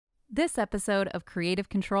This episode of Creative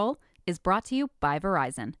Control is brought to you by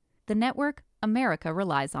Verizon, the network America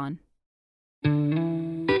relies on.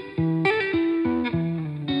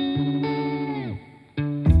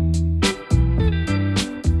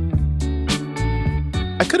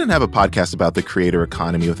 I couldn't have a podcast about the creator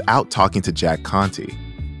economy without talking to Jack Conte.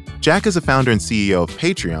 Jack is the founder and CEO of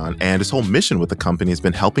Patreon, and his whole mission with the company has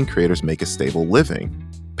been helping creators make a stable living.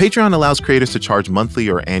 Patreon allows creators to charge monthly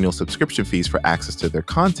or annual subscription fees for access to their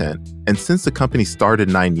content, and since the company started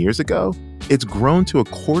 9 years ago, it's grown to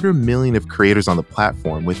 250,000 of creators on the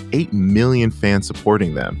platform with 8 million fans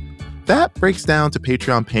supporting them. That breaks down to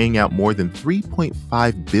Patreon paying out more than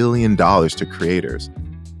 $3.5 billion to creators.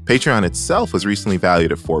 Patreon itself was recently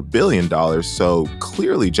valued at $4 billion, so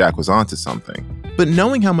clearly Jack was onto something. But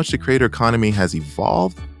knowing how much the creator economy has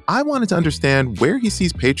evolved, I wanted to understand where he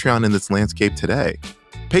sees Patreon in this landscape today.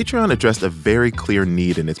 Patreon addressed a very clear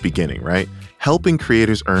need in its beginning, right? Helping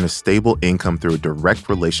creators earn a stable income through a direct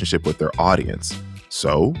relationship with their audience.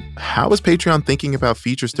 So, how is Patreon thinking about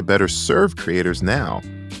features to better serve creators now?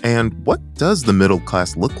 And what does the middle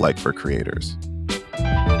class look like for creators?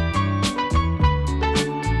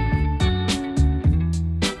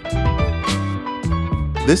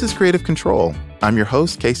 This is Creative Control. I'm your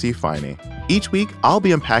host, Casey Finey. Each week, I'll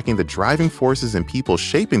be unpacking the driving forces and people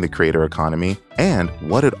shaping the creator economy and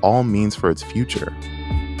what it all means for its future.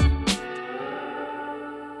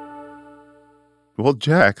 Well,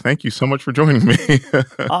 Jack, thank you so much for joining me.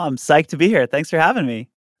 I'm psyched to be here. Thanks for having me.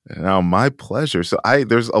 No, my pleasure. So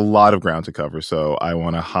there's a lot of ground to cover, so I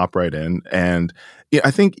want to hop right in. And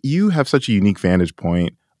I think you have such a unique vantage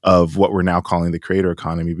point of what we're now calling the creator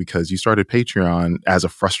economy, because you started Patreon as a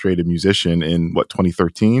frustrated musician in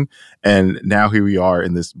 2013, and now here we are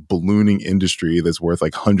in this ballooning industry that's worth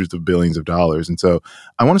like hundreds of billions of dollars. And so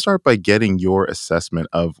I want to start by getting your assessment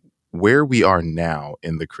of where we are now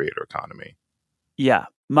in the creator economy. Yeah.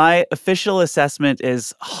 My official assessment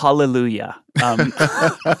is hallelujah. That's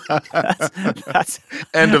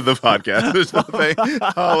End of the podcast. There's nothing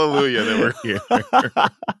hallelujah that we're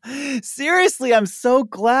here. Seriously, I'm so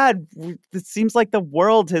glad. It seems like the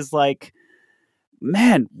world has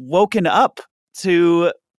woken up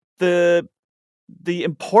to the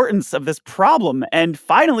importance of this problem. And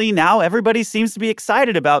finally, now everybody seems to be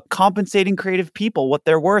excited about compensating creative people what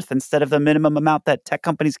they're worth instead of the minimum amount that tech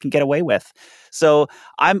companies can get away with. So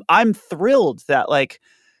I'm thrilled that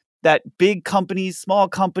that big companies, small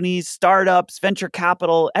companies, startups, venture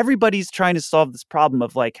capital, everybody's trying to solve this problem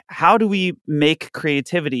of how do we make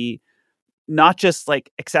creativity not just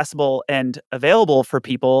accessible and available for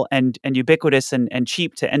people and ubiquitous and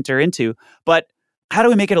cheap to enter into, but how do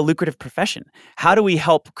we make it a lucrative profession? How do we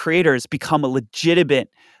help creators become a legitimate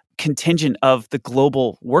contingent of the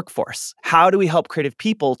global workforce? How do we help creative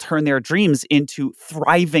people turn their dreams into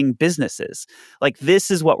thriving businesses? This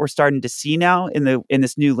is what we're starting to see now in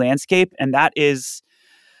this new landscape, and that is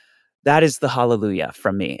the hallelujah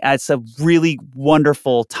from me. It's a really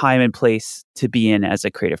wonderful time and place to be in as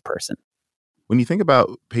a creative person. When you think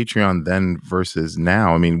about Patreon then versus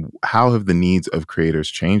now, how have the needs of creators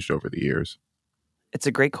changed over the years? It's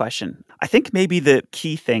a great question. I think maybe the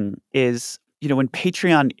key thing is, when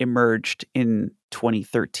Patreon emerged in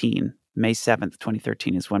 2013, May 7th,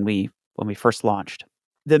 2013 is when we first launched.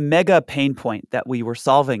 The mega pain point that we were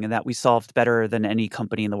solving and that we solved better than any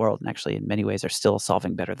company in the world, and actually in many ways are still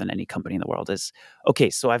solving better than any company in the world, is, okay,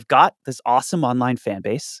 so I've got this awesome online fan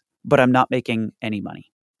base, but I'm not making any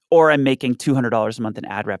money. Or I'm making $200 a month in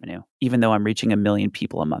ad revenue, even though I'm reaching 1 million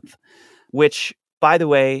people a month. Which, by the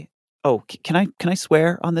way, can I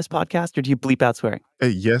swear on this podcast, or do you bleep out swearing?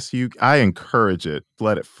 Yes, I encourage it.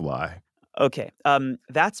 Let it fly. Okay,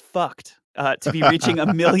 that's fucked. To be reaching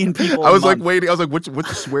 1 million people. I was month. Waiting. I was which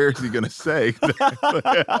swear is he going to say?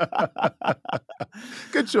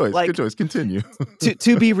 Good choice. Good choice. Continue.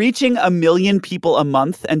 to be reaching 1 million people a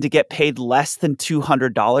month and to get paid less than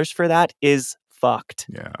 $200 for that is fucked.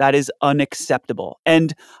 Yeah. That is unacceptable.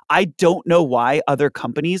 And I don't know why other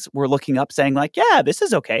companies were looking up saying yeah, this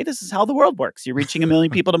is okay. This is how the world works. You're reaching 1 million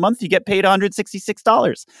people a month, you get paid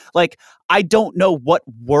 $166. I don't know what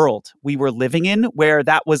world we were living in where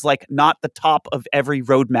that was not the top of every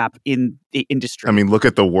roadmap in the industry. Look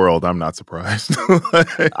at the world. I'm not surprised.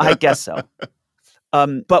 I guess so.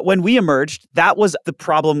 But when we emerged, that was the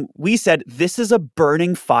problem. We said, this is a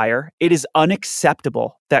burning fire. It is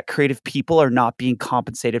unacceptable that creative people are not being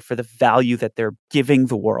compensated for the value that they're giving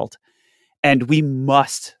the world. And we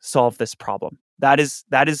must solve this problem. That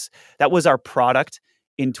was our product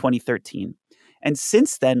in 2013. And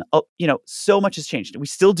since then, so much has changed. We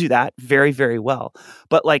still do that very, very well.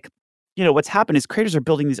 But what's happened is creators are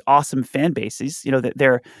building these awesome fan bases.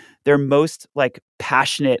 That their most like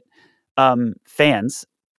passionate fans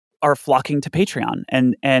are flocking to Patreon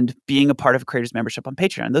and being a part of a creators membership on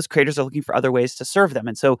Patreon. Those creators are looking for other ways to serve them.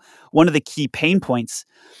 And so one of the key pain points,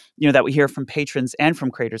 that we hear from patrons and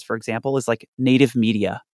from creators, for example, is like native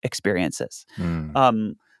media experiences.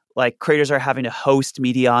 Like creators are having to host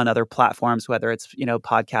media on other platforms, whether it's,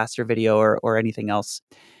 podcasts or video or anything else.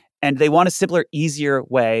 And they want a simpler, easier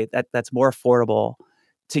way that's more affordable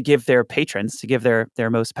to give their patrons, to give their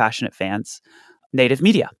most passionate fans native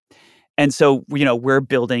media. And so, we're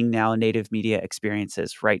building now native media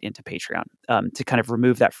experiences right into Patreon to kind of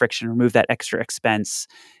remove that friction, remove that extra expense,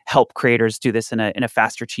 help creators do this in a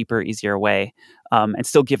faster, cheaper, easier way, and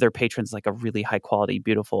still give their patrons like a really high quality,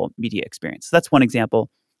 beautiful media experience. So that's one example.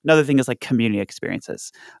 Another thing is like community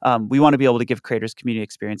experiences. We want to be able to give creators community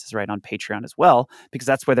experiences right on Patreon as well, because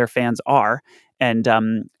that's where their fans are. And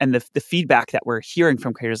the feedback that we're hearing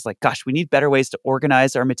from creators is like, gosh, we need better ways to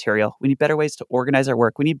organize our material. We need better ways to organize our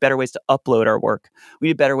work. We need better ways to upload our work. We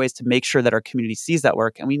need better ways to make sure that our community sees that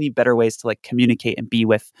work. And we need better ways to like communicate and be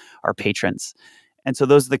with our patrons. And so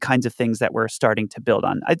those are the kinds of things that we're starting to build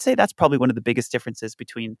on. I'd say that's probably one of the biggest differences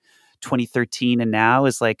between 2013 and now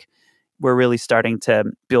is like, we're really starting to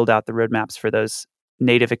build out the roadmaps for those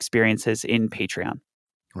native experiences in Patreon.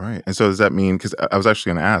 Right. And so does that mean, because I was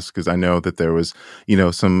actually going to ask, because I know that there was,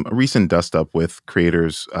 some recent dust up with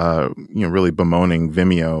creators, really bemoaning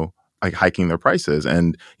Vimeo, like hiking their prices.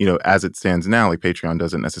 And, as it stands now, like Patreon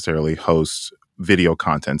doesn't necessarily host video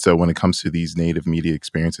content. So when it comes to these native media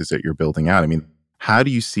experiences that you're building out, I mean, how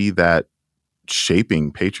do you see that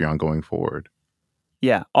shaping Patreon going forward?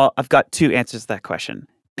 Yeah, I've got two answers to that question.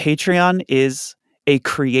 Patreon is a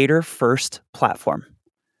creator-first platform.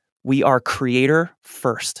 We are creator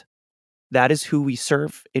first. That is who we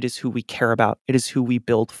serve. It is who we care about. It is who we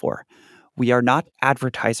build for. We are not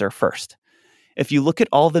advertiser first. If you look at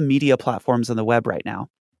all the media platforms on the web right now,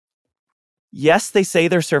 yes, they say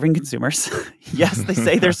they're serving consumers. Yes, they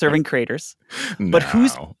say they're serving creators. But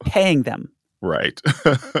who's paying them? Right.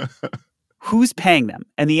 Who's paying them?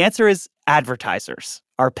 And the answer is advertisers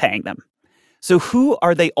are paying them. So who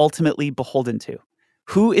are they ultimately beholden to?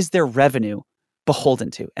 Who is their revenue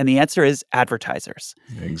beholden to? And the answer is advertisers.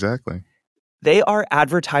 Exactly. They are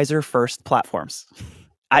advertiser-first platforms.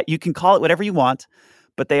 You can call it whatever you want,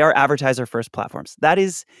 but they are advertiser-first platforms. That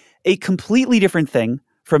is a completely different thing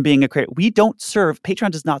from being a creator.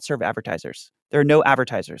 Patreon does not serve advertisers. There are no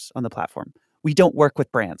advertisers on the platform. We don't work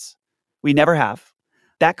with brands. We never have.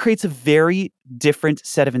 That creates a very different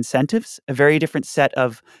set of incentives, a very different set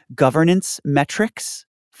of governance metrics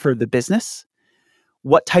for the business.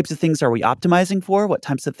 What types of things are we optimizing for? What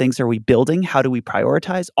types of things are we building? How do we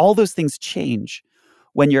prioritize? All those things change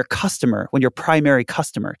when your primary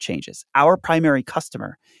customer changes. Our primary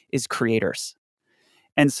customer is creators.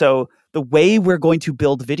 And so the way we're going to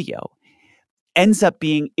build video ends up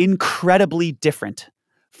being incredibly different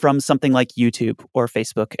from something like YouTube or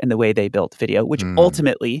Facebook and the way they built video, which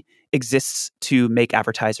ultimately exists to make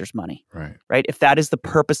advertisers money. Right? If that is the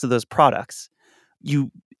purpose of those products, you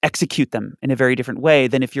execute them in a very different way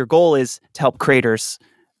than if your goal is to help creators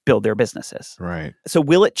build their businesses. Right. So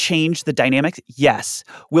will it change the dynamics? Yes.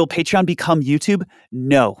 Will Patreon become YouTube?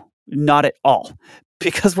 No, not at all.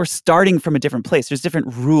 Because we're starting from a different place. There's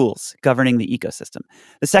different rules governing the ecosystem.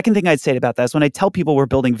 The second thing I'd say about that is when I tell people we're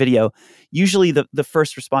building video, usually the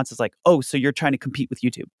first response is like, oh, so you're trying to compete with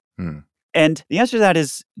YouTube. And the answer to that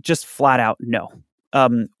is just flat out no.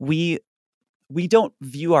 We don't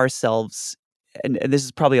view ourselves, and this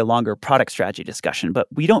is probably a longer product strategy discussion, but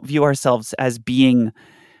we don't view ourselves as being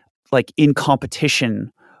like in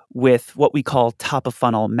competition with what we call top of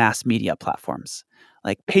funnel mass media platforms.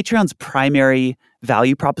 Like Patreon's primary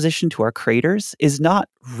value proposition to our creators is not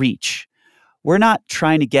reach. We're not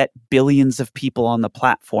trying to get billions of people on the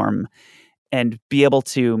platform and be able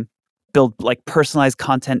to build like personalized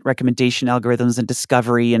content recommendation algorithms and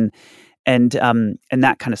discovery and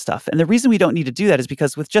that kind of stuff. And the reason we don't need to do that is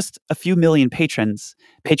because with just a few million patrons,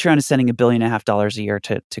 Patreon is sending $1.5 billion a year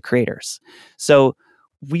to creators. So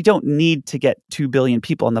we don't need to get 2 billion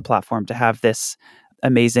people on the platform to have this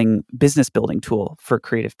amazing business building tool for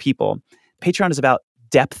creative people. Patreon is about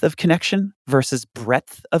depth of connection versus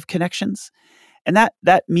breadth of connections. And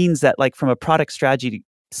that means that like from a product strategy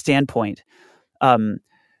standpoint,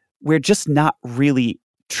 we're just not really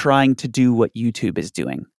trying to do what YouTube is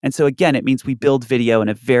doing. And so again, it means we build video in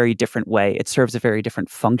a very different way. It serves a very different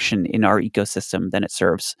function in our ecosystem than it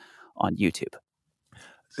serves on YouTube.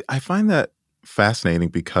 I find that fascinating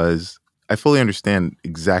because I fully understand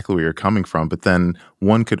exactly where you're coming from, but then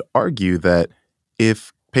one could argue that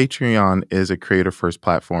if Patreon is a creator-first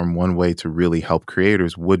platform. One way to really help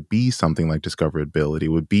creators would be something like discoverability,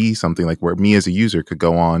 would be something like where me as a user could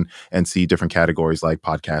go on and see different categories like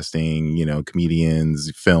podcasting,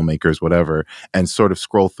 comedians, filmmakers, whatever, and sort of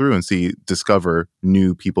scroll through and discover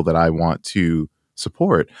new people that I want to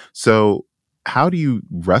support. So how do you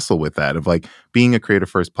wrestle with that of like being a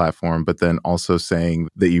creator-first platform, but then also saying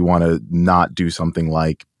that you want to not do something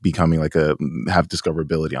like becoming like have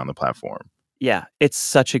discoverability on the platform? Yeah, it's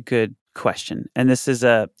such a good question. And this is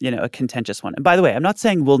a contentious one. And by the way, I'm not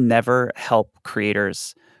saying we'll never help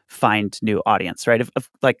creators find new audience, right?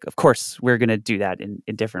 Of course, we're going to do that in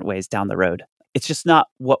different ways down the road. It's just not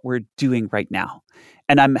what we're doing right now.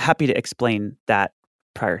 And I'm happy to explain that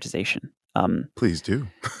prioritization. Please do.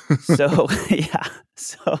 So yeah.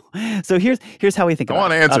 So here's how we think I about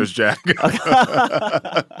want it. answers, Jack.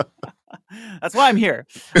 That's why I'm here.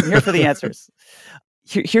 I'm here for the answers.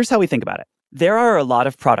 Here's how we think about it. There are a lot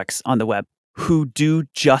of products on the web who do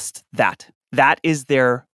just that. That is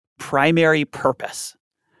their primary purpose,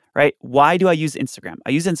 right? Why do I use Instagram? I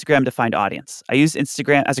use Instagram to find audience. I use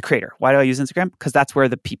Instagram as a creator. Why do I use Instagram? Because that's where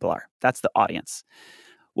the people are. That's the audience.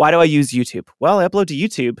 Why do I use YouTube? Well, I upload to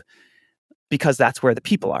YouTube because that's where the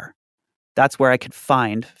people are. That's where I could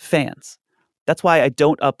find fans. That's why I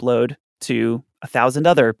don't upload to 1,000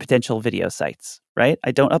 other potential video sites, right?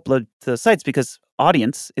 I don't upload to those sites because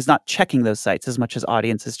audience is not checking those sites as much as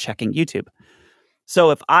audience is checking YouTube.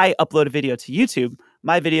 So if I upload a video to YouTube,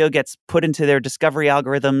 my video gets put into their discovery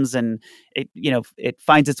algorithms and it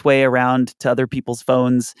finds its way around to other people's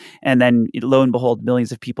phones. And then lo and behold,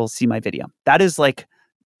 millions of people see my video. That is like,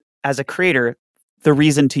 as a creator, the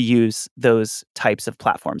reason to use those types of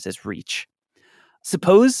platforms is reach.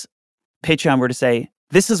 Suppose Patreon were to say,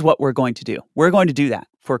 this is what we're going to do. We're going to do that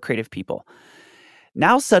for creative people.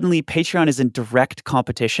 Now, suddenly, Patreon is in direct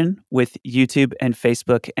competition with YouTube and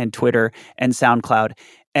Facebook and Twitter and SoundCloud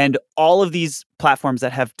and all of these platforms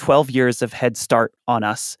that have 12 years of head start on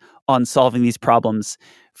us on solving these problems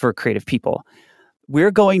for creative people.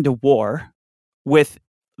 We're going to war with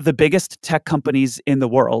the biggest tech companies in the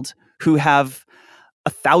world who have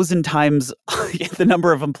 1,000 times the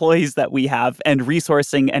number of employees that we have and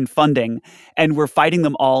resourcing and funding, and we're fighting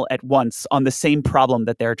them all at once on the same problem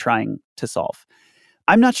that they're trying to solve.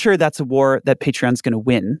 I'm not sure that's a war that Patreon's going to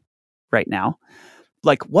win right now.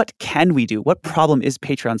 Like, what can we do? What problem is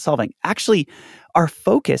Patreon solving? Actually, our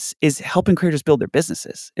focus is helping creators build their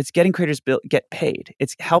businesses. It's getting creators get paid.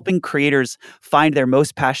 It's helping creators find their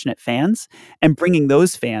most passionate fans and bringing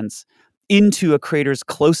those fans into a creator's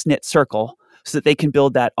close-knit circle so that they can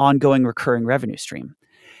build that ongoing recurring revenue stream.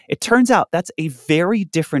 It turns out that's a very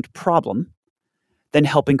different problem than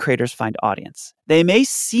helping creators find audience. They may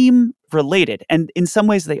seem related, and in some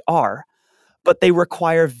ways they are, but they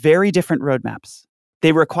require very different roadmaps.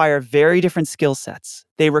 They require very different skill sets.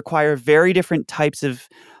 They require very different types of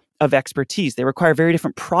expertise. They require very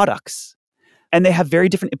different products. And they have very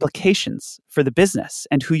different implications for the business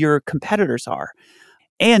and who your competitors are.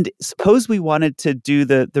 And suppose we wanted to do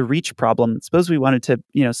the reach problem, suppose we wanted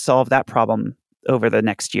to solve that problem over the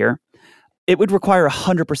next year, it would require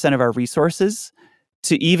 100% of our resources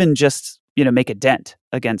to even just make a dent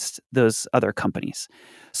against those other companies.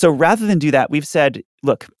 So rather than do that, we've said,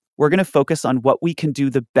 look, we're going to focus on what we can do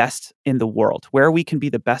the best in the world, where we can be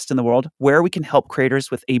the best in the world, where we can help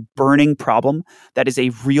creators with a burning problem that is a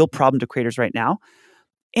real problem to creators right now.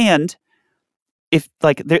 And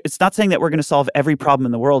it's not saying that we're going to solve every problem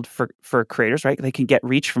in the world for creators, right? They can get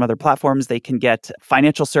reach from other platforms. They can get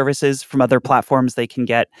financial services from other platforms.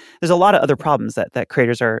 There's a lot of other problems that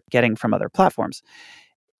creators are getting from other platforms.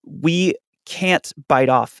 We can't bite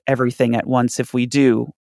off everything at once. If we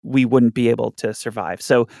do, we wouldn't be able to survive.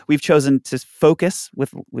 So we've chosen to focus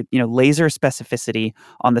with laser specificity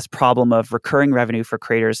on this problem of recurring revenue for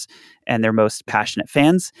creators and their most passionate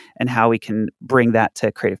fans and how we can bring that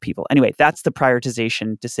to creative people. Anyway, that's the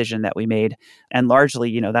prioritization decision that we made. And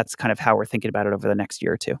largely, that's kind of how we're thinking about it over the next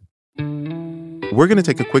year or two. We're going to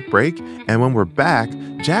take a quick break. And when we're back,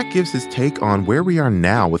 Jack gives his take on where we are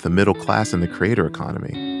now with the middle class and the creator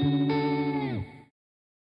economy.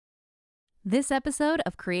 This episode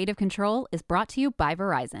of Creative Control is brought to you by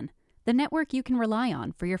Verizon, the network you can rely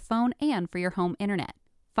on for your phone and for your home internet.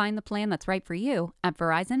 Find the plan that's right for you at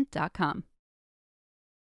Verizon.com.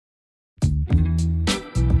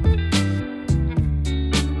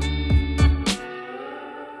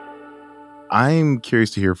 I'm curious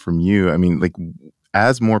to hear from you. I mean,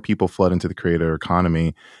 as more people flood into the creator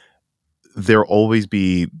economy, there'll always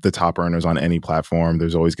be the top earners on any platform.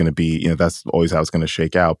 There's always going to be, that's always how it's going to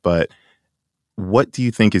shake out. But what do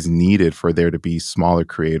you think is needed for there to be smaller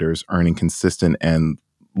creators earning consistent and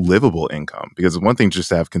livable income? Because it's one thing just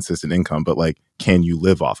to have consistent income, but like, can you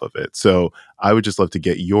live off of it? So I would just love to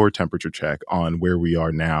get your temperature check on where we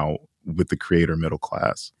are now with the creator middle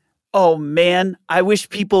class. Oh, man, I wish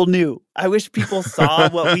people knew. I wish people saw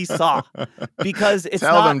what we saw, because it's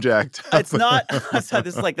Tell not. them, Jack. It's not. So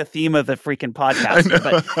this is like the theme of the freaking podcast,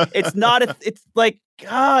 but it's not. It's like,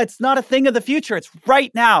 it's not a thing of the future. It's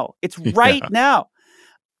right now. It's right now.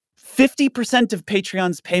 50% of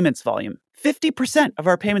Patreon's payments volume, 50% of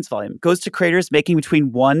our payments volume goes to creators making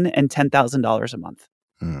between $1,000 and $10,000 a month.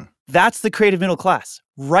 That's the creative middle class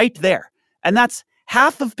right there. And that's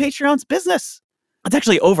half of Patreon's business. It's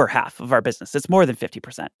actually over half of our business. It's more than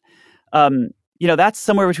 50%. That's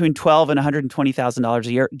somewhere between $12,000 and $120,000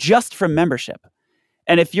 a year just from membership.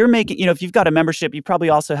 And if you're making, if you've got a membership, you probably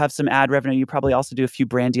also have some ad revenue. You probably also do a few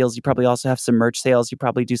brand deals. You probably also have some merch sales. You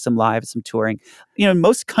probably do some live, some touring. In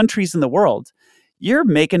most countries in the world, you're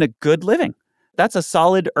making a good living. That's a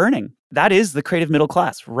solid earning. That is the creative middle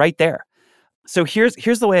class right there. So here's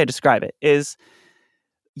the way I describe it is,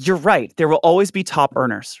 you're right. There will always be top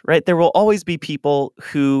earners, right? There will always be people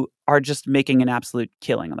who are just making an absolute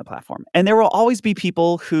killing on the platform. And there will always be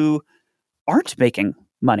people who aren't making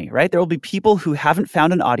money, right? There will be people who haven't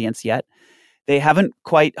found an audience yet. They haven't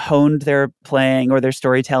quite honed their playing or their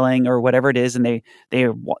storytelling or whatever it is. And they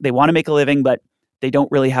want to make a living, but they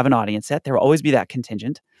don't really have an audience yet. There will always be that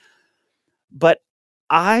contingent. But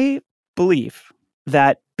I believe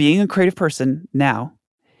that being a creative person now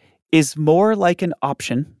is more like an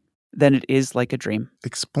option than it is like a dream.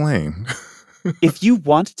 Explain. If you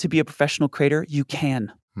want to be a professional creator, you can.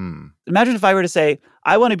 Imagine if I were to say,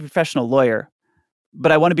 I want to be a professional lawyer,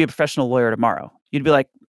 but I want to be a professional lawyer tomorrow. You'd be like,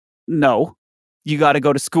 no, you got to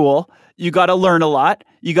go to school. You got to learn a lot.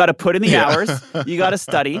 You got to put in the hours. You got to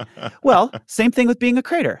study. Well, same thing with being a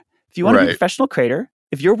creator. If you want to be a professional creator,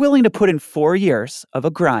 if you're willing to put in 4 years of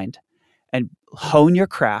a grind and hone your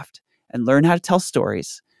craft and learn how to tell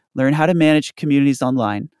stories, learn how to manage communities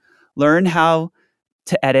online, learn how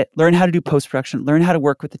to edit, learn how to do post-production, learn how to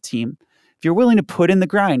work with the team. If you're willing to put in the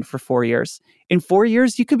grind for 4 years, in 4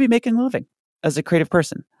 years, you could be making a living as a creative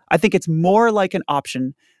person. I think it's more like an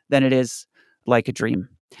option than it is like a dream.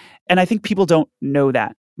 And I think people don't know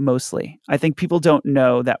that mostly. I think people don't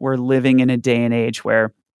know that we're living in a day and age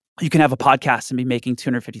where you can have a podcast and be making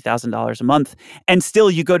 $250,000 a month, and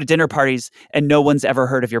still you go to dinner parties and no one's ever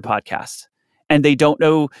heard of your podcast. And they don't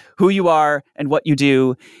know who you are and what you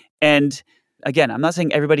do. And again, I'm not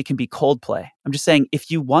saying everybody can be Coldplay. I'm just saying, if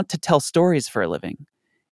you want to tell stories for a living,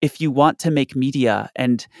 if you want to make media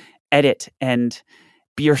and edit and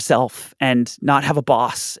be yourself and not have a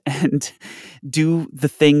boss and do the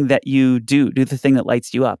thing that you do the thing that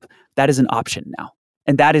lights you up, that is an option now.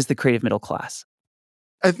 And that is the creative middle class.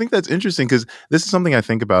 I think that's interesting because this is something I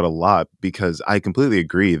think about a lot, because I completely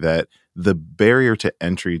agree that the barrier to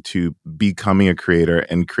entry to becoming a creator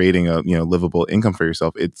and creating a livable income for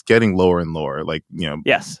yourself, it's getting lower and lower,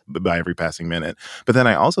 by every passing minute. But then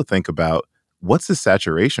I also think about, what's the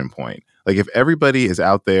saturation point? Like, if everybody is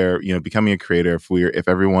out there, becoming a creator, if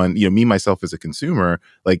everyone, me, myself as a consumer,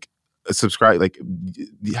 like, subscribe, like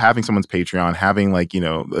having someone's Patreon, having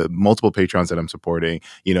multiple Patreons that I'm supporting,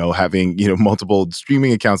 having, multiple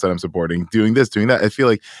streaming accounts that I'm supporting, doing this, doing that. I feel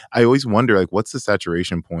like I always wonder, like, what's the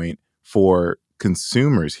saturation point for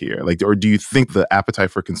consumers here? Like, or do you think the appetite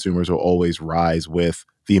for consumers will always rise with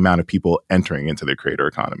the amount of people entering into the creator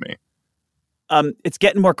economy? It's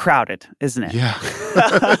getting more crowded, isn't it? Yeah.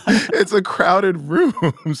 It's a crowded room.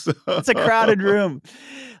 So. It's a crowded room.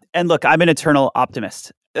 And look, I'm an eternal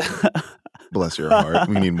optimist. Bless your heart.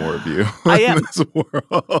 We need more of you. I am. In this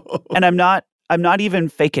world. And I'm not even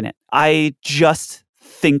faking it. I just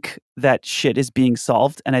think that shit is being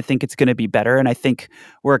solved, and I think it's going to be better. And I think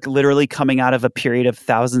we're literally coming out of a period of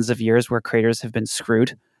thousands of years where creators have been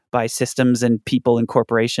screwed by systems and people and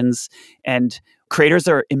corporations, and creators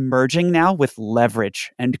are emerging now with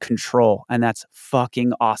leverage and control, and that's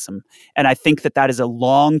fucking awesome. And I think that is a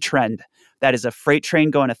long trend. That is a freight train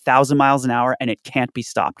going 1,000 miles an hour, and it can't be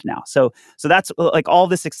stopped now. So that's like, all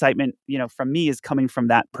this excitement, from me is coming from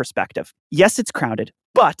that perspective. Yes, it's crowded,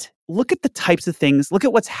 but look at the types of things, look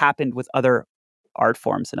at what's happened with other art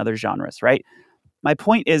forms and other genres, right? My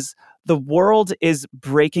point is, the world is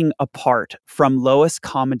breaking apart from lowest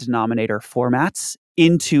common denominator formats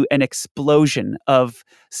into an explosion of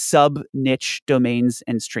sub-niche domains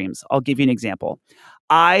and streams. I'll give you an example.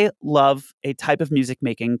 I love a type of music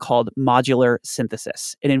making called modular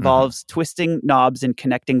synthesis. It involves twisting knobs and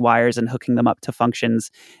connecting wires and hooking them up to functions.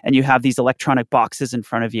 And you have these electronic boxes in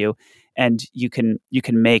front of you, and you can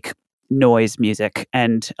make noise music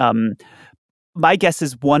and My guess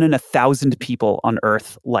is 1 in 1,000 people on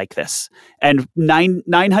Earth like this. And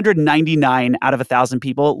 999 out of 1,000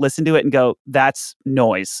 people listen to it and go, that's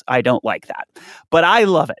noise. I don't like that. But I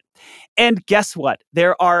love it. And guess what?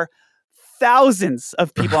 There are thousands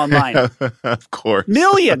of people online. Of course.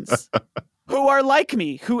 Millions. Who are like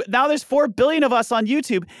me, who now there's 4 billion of us on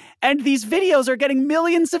YouTube, and these videos are getting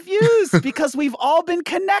millions of views because we've all been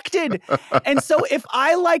connected. And so if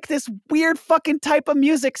I like this weird fucking type of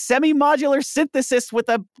music, semi-modular synthesis with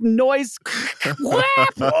a noise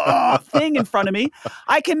thing in front of me,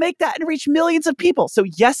 I can make that and reach millions of people. So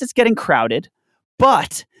yes, it's getting crowded,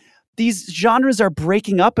 but these genres are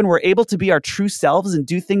breaking up and we're able to be our true selves and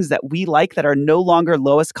do things that we like that are no longer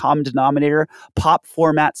lowest common denominator pop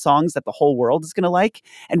format songs that the whole world is going to like.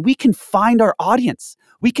 And we can find our audience.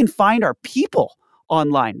 We can find our people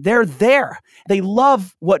online. They're there. They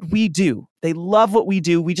love what we do. They love what we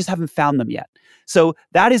do. We just haven't found them yet. So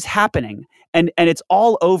that is happening and it's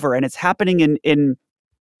all over and it's happening in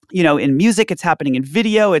music, it's happening in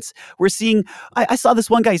video. We're seeing, I saw this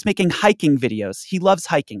one guy, he's making hiking videos. He loves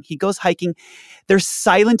hiking. He goes hiking. There's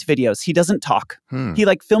silent videos. He doesn't talk. He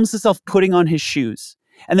films himself putting on his shoes.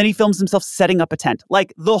 And then he films himself setting up a tent.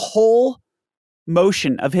 Like the whole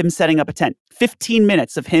motion of him setting up a tent, 15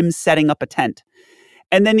 minutes of him setting up a tent.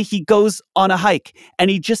 And then he goes on a hike and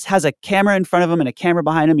he just has a camera in front of him and a camera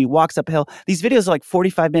behind him. He walks up a hill. These videos are like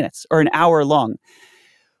 45 minutes or an hour long.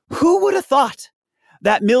 Who would have thought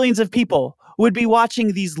that millions of people would be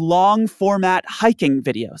watching these long format hiking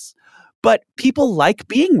videos? But people like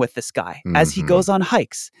being with this guy as he goes on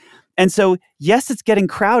hikes. And so, yes, it's getting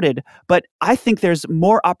crowded, but I think there's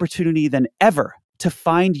more opportunity than ever to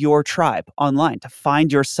find your tribe online, to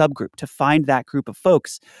find your subgroup, to find that group of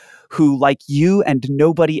folks who like you and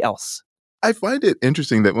nobody else. I find it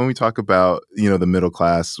interesting that when we talk about, the middle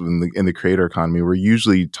class in the creator economy, we're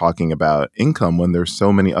usually talking about income when there's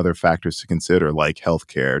so many other factors to consider, like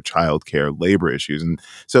healthcare, childcare, labor issues. And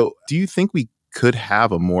so do you think we could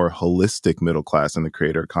have a more holistic middle class in the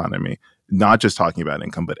creator economy, not just talking about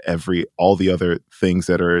income, but all the other things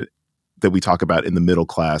that we talk about in the middle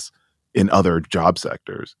class in other job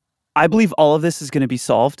sectors? I believe all of this is going to be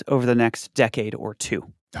solved over the next decade or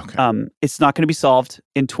two. Okay. It's not going to be solved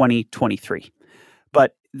in 2023.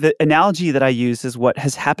 But the analogy that I use is what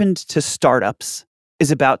has happened to startups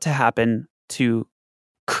is about to happen to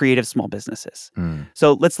creative small businesses.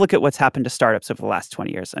 So let's look at what's happened to startups over the last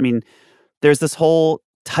 20 years. I mean, there's this whole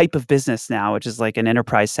type of business now, which is like an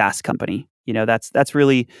enterprise SaaS company. That's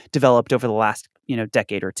really developed over the last,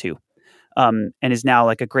 decade or two. And is now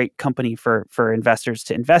like a great company for investors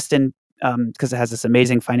to invest in because it has this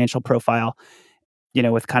amazing financial profile.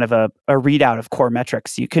 With kind of a readout of core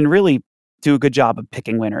metrics, you can really do a good job of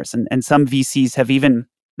picking winners. And some VCs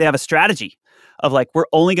they have a strategy of like, we're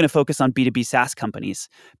only going to focus on B2B SaaS companies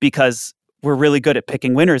because we're really good at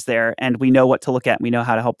picking winners there and we know what to look at and we know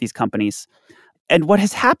how to help these companies. And what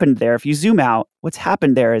has happened there, if you zoom out, what's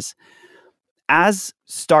happened there is as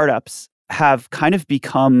startups have kind of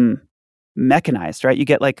become mechanized, right? You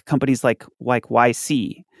get like companies like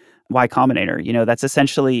YC, Y Combinator, that's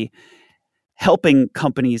essentially helping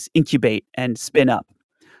companies incubate and spin up.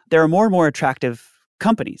 There are more and more attractive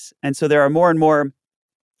companies. And so there are more and more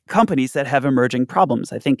companies that have emerging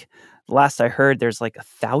problems. I think last I heard, there's like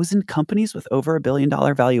 1,000 companies with over $1 billion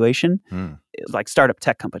valuation, like startup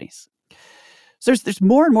tech companies. So there's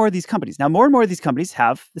more and more of these companies. Now, more and more of these companies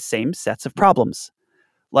have the same sets of problems.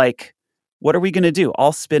 Like, what are we going to do?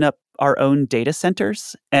 All spin up our own data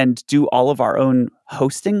centers and do all of our own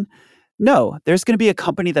hosting? No, there's going to be a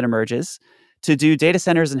company that emerges to do data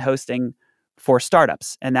centers and hosting for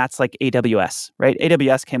startups. And that's like AWS, right?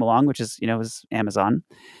 AWS came along, which is, was Amazon,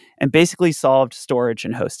 and basically solved storage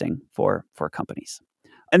and hosting for companies.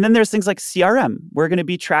 And then there's things like CRM. We're going to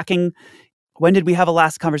be tracking, when did we have a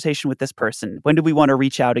last conversation with this person? When do we want to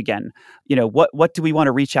reach out again? What do we want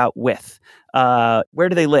to reach out with? Where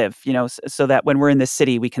do they live? So that when we're in this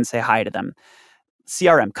city, we can say hi to them.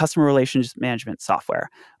 CRM, customer relations management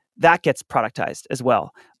software. That gets productized as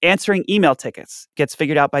well. Answering email tickets gets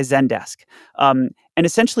figured out by Zendesk. And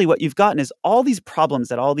essentially what you've gotten is all these problems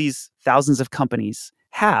that all these thousands of companies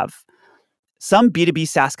have. Some B2B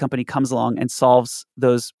SaaS company comes along and solves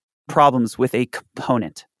those problems with a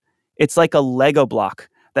component. It's like a Lego block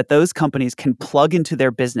that those companies can plug into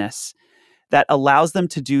their business that allows them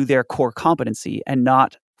to do their core competency and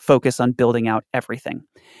not focus on building out everything.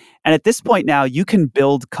 And at this point now, you can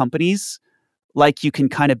build companies like you can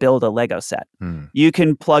kind of build a Lego set. You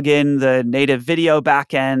can plug in the native video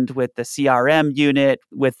backend with the CRM unit,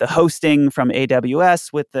 with the hosting from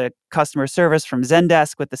AWS, with the customer service from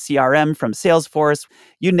Zendesk, with the CRM from Salesforce,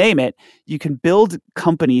 you name it. You can build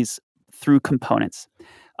companies through components.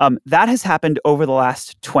 That has happened over the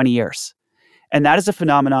last 20 years. And that is a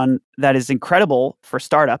phenomenon that is incredible for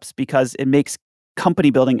startups because it makes company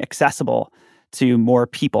building accessible to more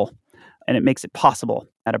people and it makes it possible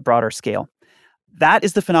at a broader scale. That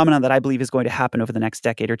is the phenomenon that I believe is going to happen over the next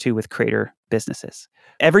decade or two with creator businesses.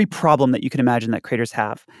 Every problem that you can imagine that creators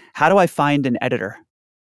have. How do I find an editor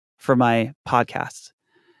for my podcasts?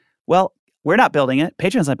 Well, we're not building it.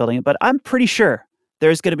 Patreon's not building it, but I'm pretty sure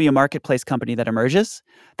there's going to be a marketplace company that emerges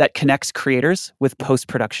that connects creators with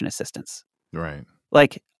post-production assistance. Right.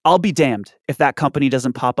 Like, I'll be damned if that company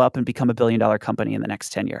doesn't pop up and become a billion-dollar company in the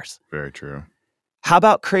next 10 years. Very true. How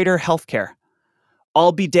about creator healthcare?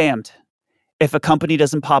 I'll be damned if a company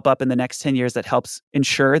doesn't pop up in the next 10 years that helps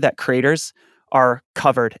ensure that creators are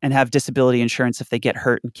covered and have disability insurance if they get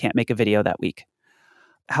hurt and can't make a video that week.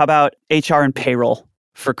 How about HR and payroll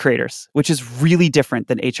for creators, which is really different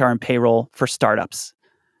than HR and payroll for startups,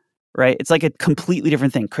 right? It's like a completely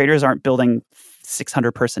different thing. Creators aren't building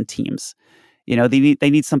 600-person teams. You know, they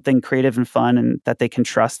need something creative and fun and that they can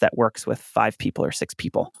trust that works with 5 people or 6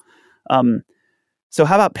 people. So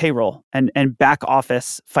how about payroll and back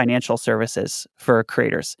office financial services for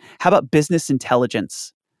creators? How about business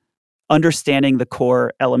intelligence? Understanding the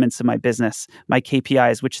core elements of my business, my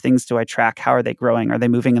KPIs, which things do I track? How are they growing? Are they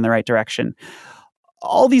moving in the right direction?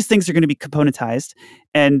 All these things are going to be componentized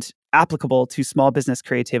and applicable to small business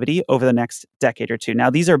creativity over the next decade or two. Now,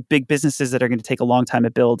 these are big businesses that are going to take a long time to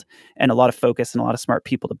build and a lot of focus and a lot of smart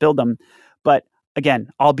people to build them. But again,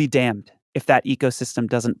 I'll be damned if that ecosystem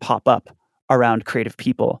doesn't pop up around creative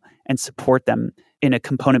people and support them in a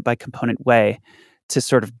component by component way to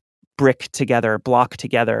sort of block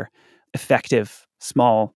together effective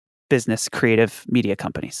small business creative media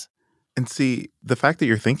companies. And see, the fact that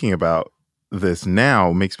you're thinking about this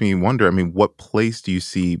now makes me wonder, I mean, what place do you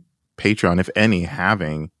see Patreon, if any,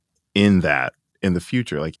 having in the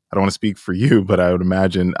future? Like, I don't want to speak for you, but I would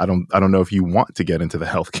imagine, I don't know if you want to get into the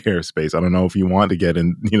healthcare space. I don't know if you want to get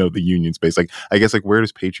in, the union space. Like, I guess, like, where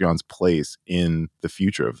does Patreon's place in the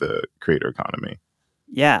future of the creator economy?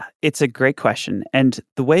 Yeah, it's a great question. And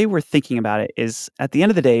the way we're thinking about it is, at the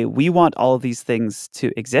end of the day, we want all of these things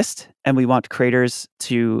to exist, and we want creators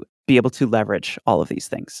to be able to leverage all of these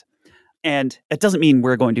things. And it doesn't mean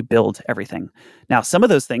we're going to build everything. Now, some of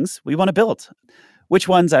those things we want to build. Which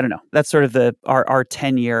ones? I don't know. That's sort of our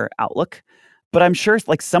 10-year outlook. But I'm sure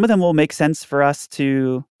like some of them will make sense for us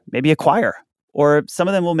to maybe acquire, or some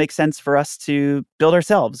of them will make sense for us to build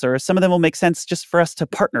ourselves, or some of them will make sense just for us to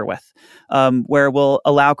partner with, where we'll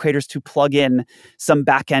allow creators to plug in some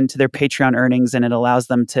backend to their Patreon earnings, and it allows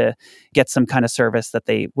them to get some kind of service that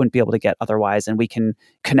they wouldn't be able to get otherwise. And we can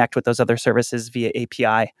connect with those other services via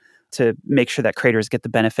API to make sure that creators get the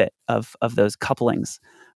benefit of those couplings.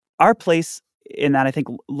 Our place in that, I think,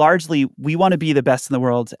 largely, we want to be the best in the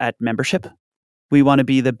world at membership. We want to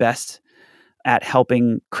be the best at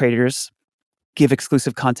helping creators give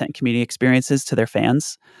exclusive content and community experiences to their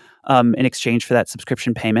fans in exchange for that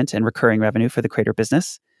subscription payment and recurring revenue for the creator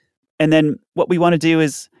business. And then what we want to do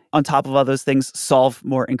is, on top of all those things, solve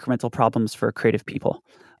more incremental problems for creative people.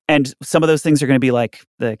 And some of those things are going to be like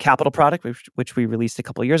the Capital product, which we released a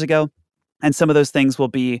couple of years ago. And some of those things will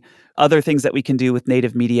be other things that we can do with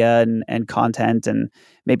native media and content and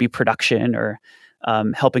maybe production, or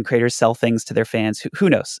helping creators sell things to their fans. Who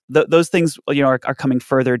knows? Those things are coming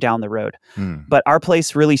further down the road. But our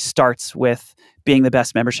place really starts with being the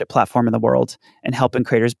best membership platform in the world and helping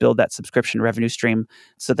creators build that subscription revenue stream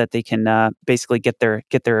so that they can basically get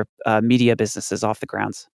their media businesses off the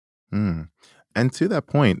grounds. And to that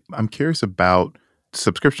point, I'm curious about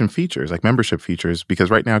subscription features, like membership features, because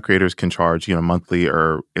right now creators can charge, monthly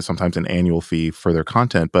or sometimes an annual fee for their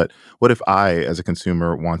content. But what if I, as a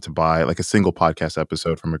consumer, want to buy like a single podcast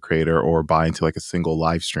episode from a creator or buy into like a single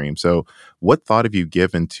live stream? So what thought have you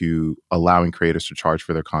given to allowing creators to charge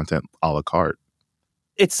for their content a la carte?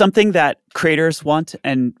 It's something that creators want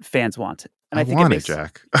and fans want. And I think want it,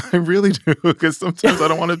 Jack. I really do, because sometimes I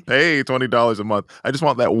don't want to pay $20 a month. I just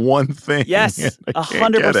want that one thing. Yes,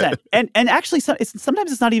 100%. And actually,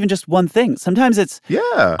 sometimes it's not even just one thing. Sometimes it's,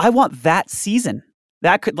 I want that season.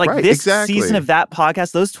 That could season of that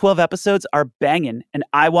podcast, those 12 episodes are banging, and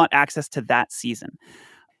I want access to that season.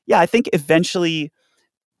 Yeah, I think eventually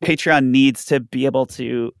Patreon needs to be able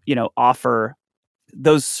to, offer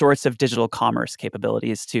those sorts of digital commerce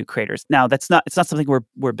capabilities to creators. Now, it's not something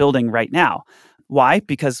we're building right now. Why?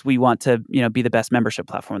 Because we want to, be the best membership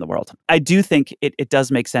platform in the world. I do think it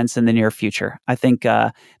does make sense in the near future. I think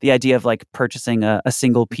the idea of like purchasing a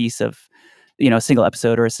single piece of, a single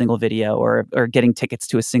episode or a single video or getting tickets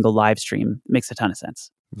to a single live stream makes a ton of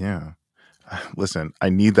sense. Yeah. Listen, I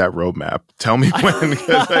need that roadmap. Tell me when,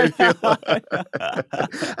 because I feel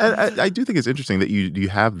and I do think it's interesting that you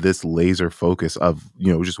have this laser focus of,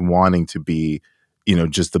 just wanting to be,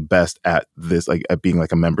 just the best at this, like at being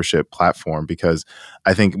like a membership platform, because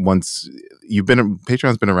I think once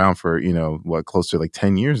Patreon's been around for, close to like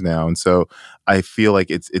 10 years now. And so I feel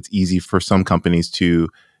like it's easy for some companies to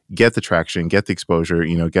get the traction, get the exposure,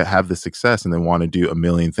 have the success, and then want to do a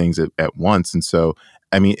million things at once. And so,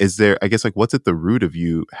 I mean, what's at the root of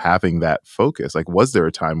you having that focus? Like, was there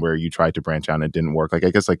a time where you tried to branch out and it didn't work? Like,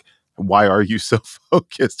 I guess, like, why are you so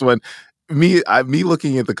focused? When me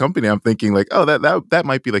looking at the company, I'm thinking like, oh, that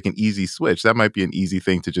might be like an easy switch. That might be an easy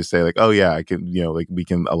thing to just say like, oh yeah, I can, like we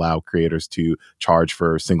can allow creators to charge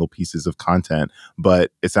for single pieces of content.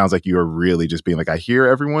 But it sounds like you are really just being like, I hear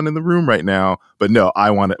everyone in the room right now, but no,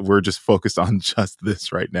 we're just focused on just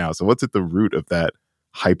this right now. So what's at the root of that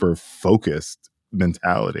hyper focused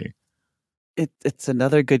mentality? It's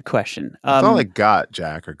another good question. That's all I got,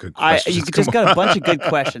 Jack, are good questions. You just got a bunch of good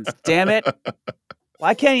questions. Damn it.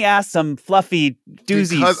 Why can't you ask some fluffy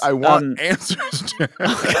doozies? Because I want answers, Jack.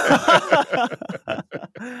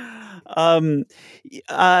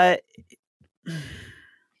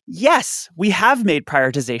 Yes, we have made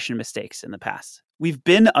prioritization mistakes in the past. We've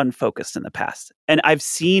been unfocused in the past. And I've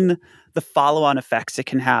seen the follow-on effects it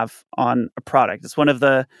can have on a product. It's one of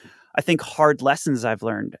the, I think, hard lessons I've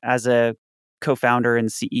learned as a co-founder and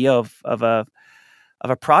CEO of a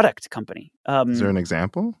product company. Is there an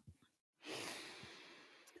example?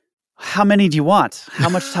 How many do you want? How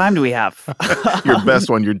much time do we have? Your best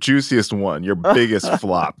one, your juiciest one, your biggest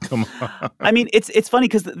flop. Come on. I mean, it's funny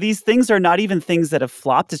because these things are not even things that have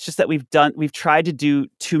flopped. It's just that we've tried to do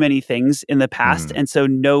too many things in the past. And so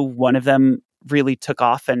no one of them really took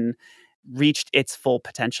off and reached its full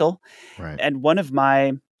potential. Right. And one of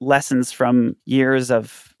my lessons from years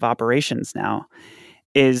of operations now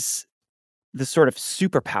is the sort of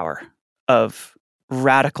superpower of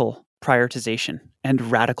radical prioritization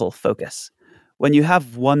and radical focus. When you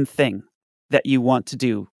have one thing that you want to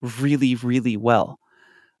do really, really well,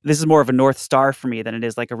 this is more of a North Star for me than it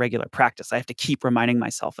is like a regular practice. I have to keep reminding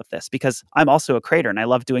myself of this because I'm also a creator and I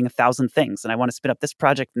love doing 1,000 things and I want to spin up this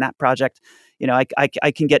project and that project.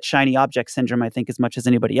 I can get shiny object syndrome, I think, as much as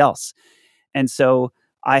anybody else. And so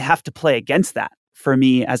I have to play against that for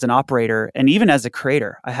me as an operator and even as a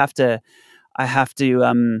creator. I have to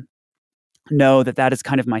know that is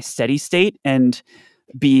kind of my steady state and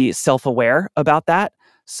be self-aware about that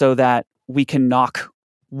so that we can knock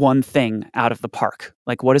one thing out of the park.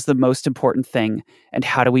 Like, what is the most important thing and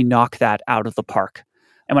how do we knock that out of the park?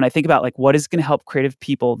 And when I think about like what is going to help creative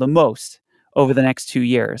people the most over the next 2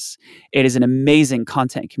 years, it is an amazing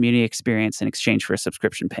content community experience in exchange for a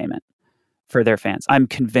subscription payment for their fans. I'm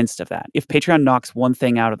convinced of that. If Patreon knocks one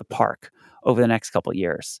thing out of the park over the next couple of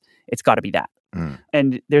years, it's got to be that.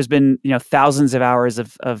 And there's been, thousands of hours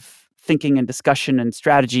of thinking and discussion and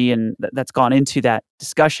strategy and that's gone into that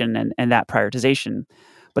discussion and that prioritization.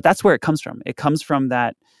 But that's where it comes from. It comes from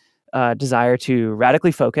that desire to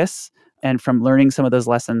radically focus and from learning some of those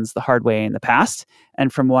lessons the hard way in the past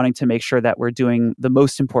and from wanting to make sure that we're doing the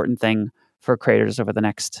most important thing for creators over the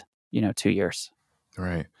next, 2 years.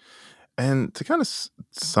 Right. And to kind of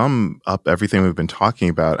sum up everything we've been talking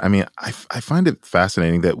about, I mean, I find it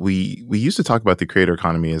fascinating that we used to talk about the creator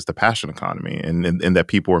economy as the passion economy and that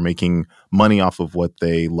people were making money off of what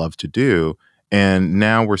they love to do. And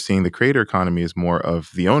now we're seeing the creator economy as more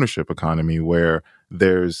of the ownership economy, where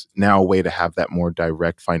there's now a way to have that more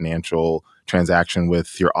direct financial transaction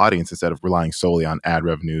with your audience instead of relying solely on ad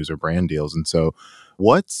revenues or brand deals. And so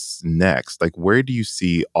what's next? Like, where do you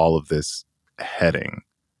see all of this heading?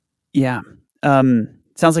 Yeah.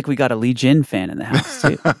 Sounds like we got a Lee Jin fan in the house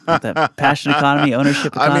too. The passion economy,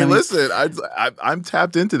 ownership economy. I mean, listen, I'm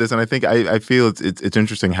tapped into this, and I think I feel it's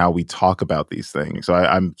interesting how we talk about these things. So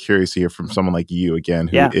I'm curious to hear from someone like you again,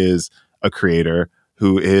 who is a creator,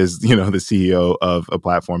 who is the CEO of a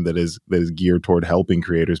platform that is geared toward helping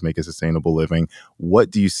creators make a sustainable living.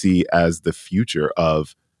 What do you see as the future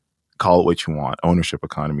of, call it what you want, ownership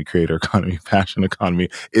economy, creator economy, passion economy?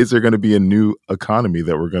 Is there going to be a new economy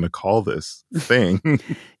that we're going to call this thing?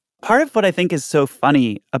 Part of what I think is so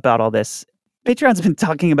funny about all this, Patreon's been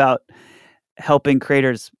talking about helping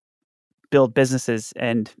creators build businesses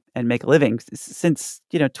and make a living since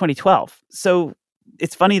 2012. So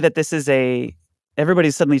it's funny that this is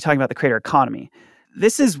everybody's suddenly talking about the creator economy.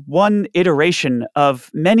 this is one iteration of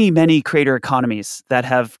many, many creator economies that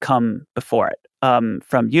have come before it.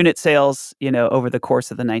 From unit sales, over the course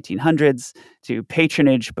of the 1900s to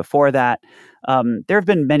patronage before that. There have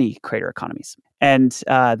been many creator economies. And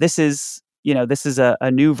this is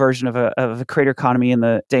a new version of a creator economy in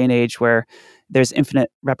the day and age where there's infinite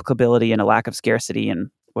replicability and a lack of scarcity. And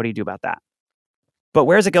what do you do about that? But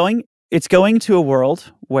where is it going? It's going to a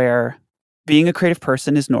world where being a creative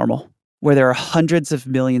person is normal, where there are hundreds of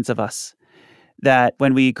millions of us that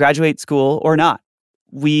when we graduate school or not,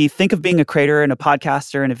 we think of being a creator and a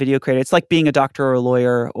podcaster and a video creator. It's like being a doctor or a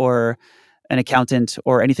lawyer or an accountant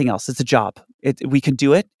or anything else. It's a job. We can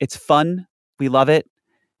do it. It's fun. We love it.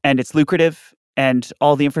 And it's lucrative. And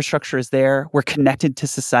all the infrastructure is there. We're connected to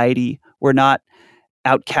society. We're not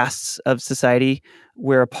outcasts of society.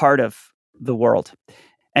 We're a part of the world.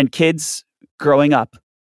 And kids growing up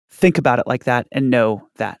think about it like that and know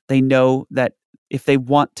that. They know that if they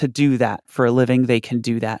want to do that for a living, they can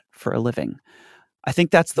do that for a living. I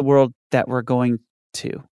think that's the world that we're going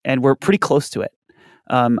to, and we're pretty close to it.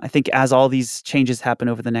 I think as all these changes happen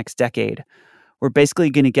over the next decade, we're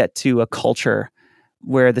basically going to get to a culture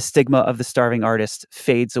where the stigma of the starving artist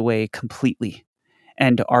fades away completely,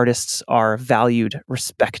 and artists are valued,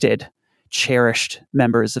 respected, cherished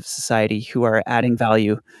members of society who are adding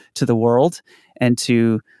value to the world and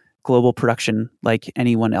to global production like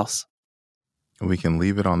anyone else. We can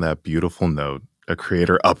leave it on that beautiful note. A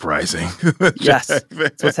creator uprising. Yes,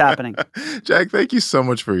 that's what's happening. Jack, thank you so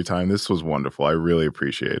much for your time. This was wonderful. I really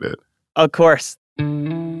appreciate it. Of course.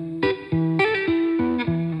 And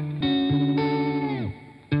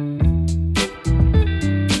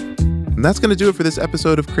that's going to do it for this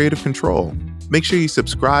episode of Creative Control. Make sure you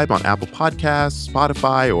subscribe on Apple Podcasts,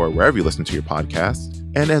 Spotify, or wherever you listen to your podcasts.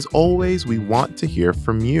 And as always, we want to hear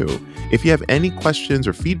from you. If you have any questions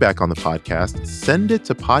or feedback on the podcast, send it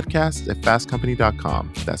to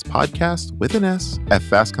podcast@fastcompany.com. That's podcast with an S at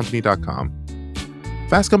fastcompany.com.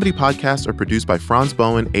 Fast Company podcasts are produced by Franz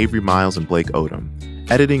Bowen, Avery Miles, and Blake Odom.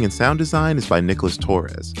 Editing and sound design is by Nicholas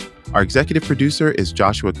Torres. Our executive producer is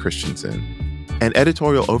Joshua Christensen. And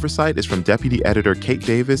editorial oversight is from Deputy Editor Kate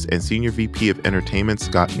Davis and Senior VP of Entertainment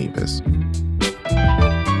Scott Nevis.